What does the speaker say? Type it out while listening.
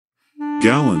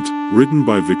Gallant, written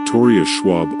by Victoria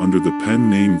Schwab under the pen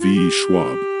name V.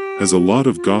 Schwab, has a lot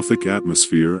of gothic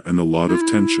atmosphere and a lot of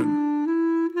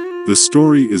tension. The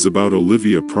story is about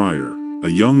Olivia Prior, a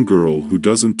young girl who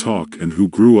doesn't talk and who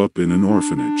grew up in an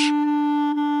orphanage.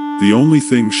 The only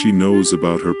thing she knows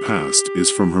about her past is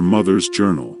from her mother's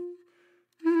journal.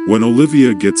 When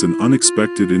Olivia gets an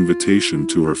unexpected invitation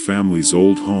to her family's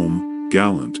old home,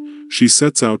 Gallant, she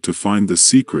sets out to find the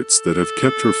secrets that have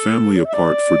kept her family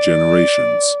apart for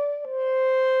generations.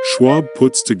 Schwab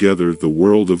puts together the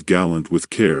world of Gallant with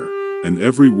care, and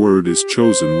every word is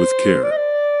chosen with care.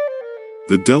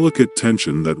 The delicate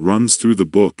tension that runs through the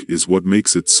book is what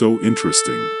makes it so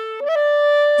interesting.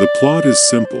 The plot is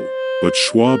simple, but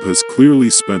Schwab has clearly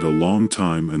spent a long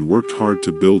time and worked hard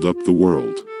to build up the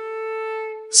world.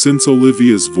 Since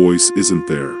Olivia's voice isn't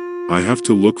there, I have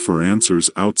to look for answers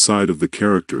outside of the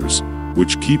characters,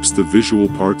 which keeps the visual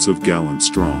parts of Gallant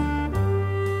strong.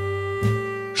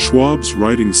 Schwab's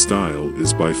writing style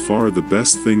is by far the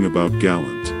best thing about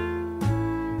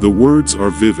Gallant. The words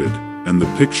are vivid, and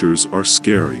the pictures are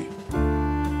scary.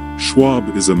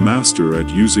 Schwab is a master at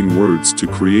using words to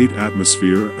create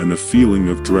atmosphere and a feeling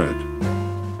of dread.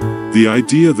 The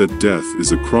idea that death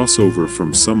is a crossover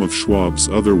from some of Schwab's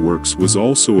other works was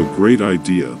also a great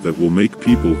idea that will make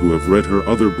people who have read her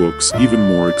other books even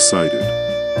more excited.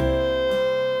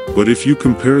 But if you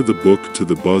compare the book to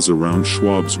the buzz around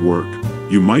Schwab's work,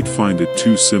 you might find it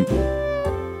too simple.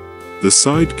 The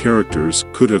side characters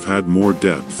could have had more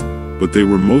depth, but they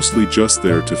were mostly just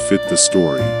there to fit the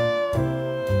story.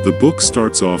 The book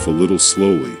starts off a little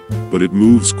slowly, but it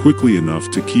moves quickly enough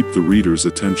to keep the reader's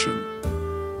attention.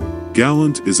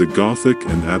 Gallant is a gothic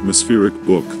and atmospheric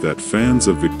book that fans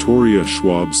of Victoria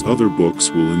Schwab's other books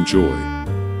will enjoy.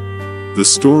 The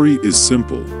story is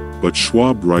simple, but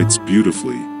Schwab writes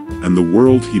beautifully, and the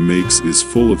world he makes is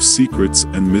full of secrets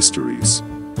and mysteries.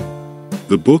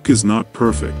 The book is not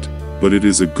perfect, but it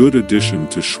is a good addition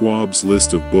to Schwab's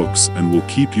list of books and will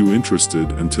keep you interested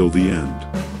until the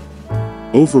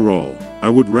end. Overall, I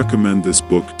would recommend this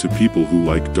book to people who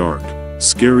like dark,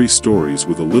 scary stories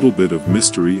with a little bit of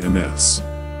mystery and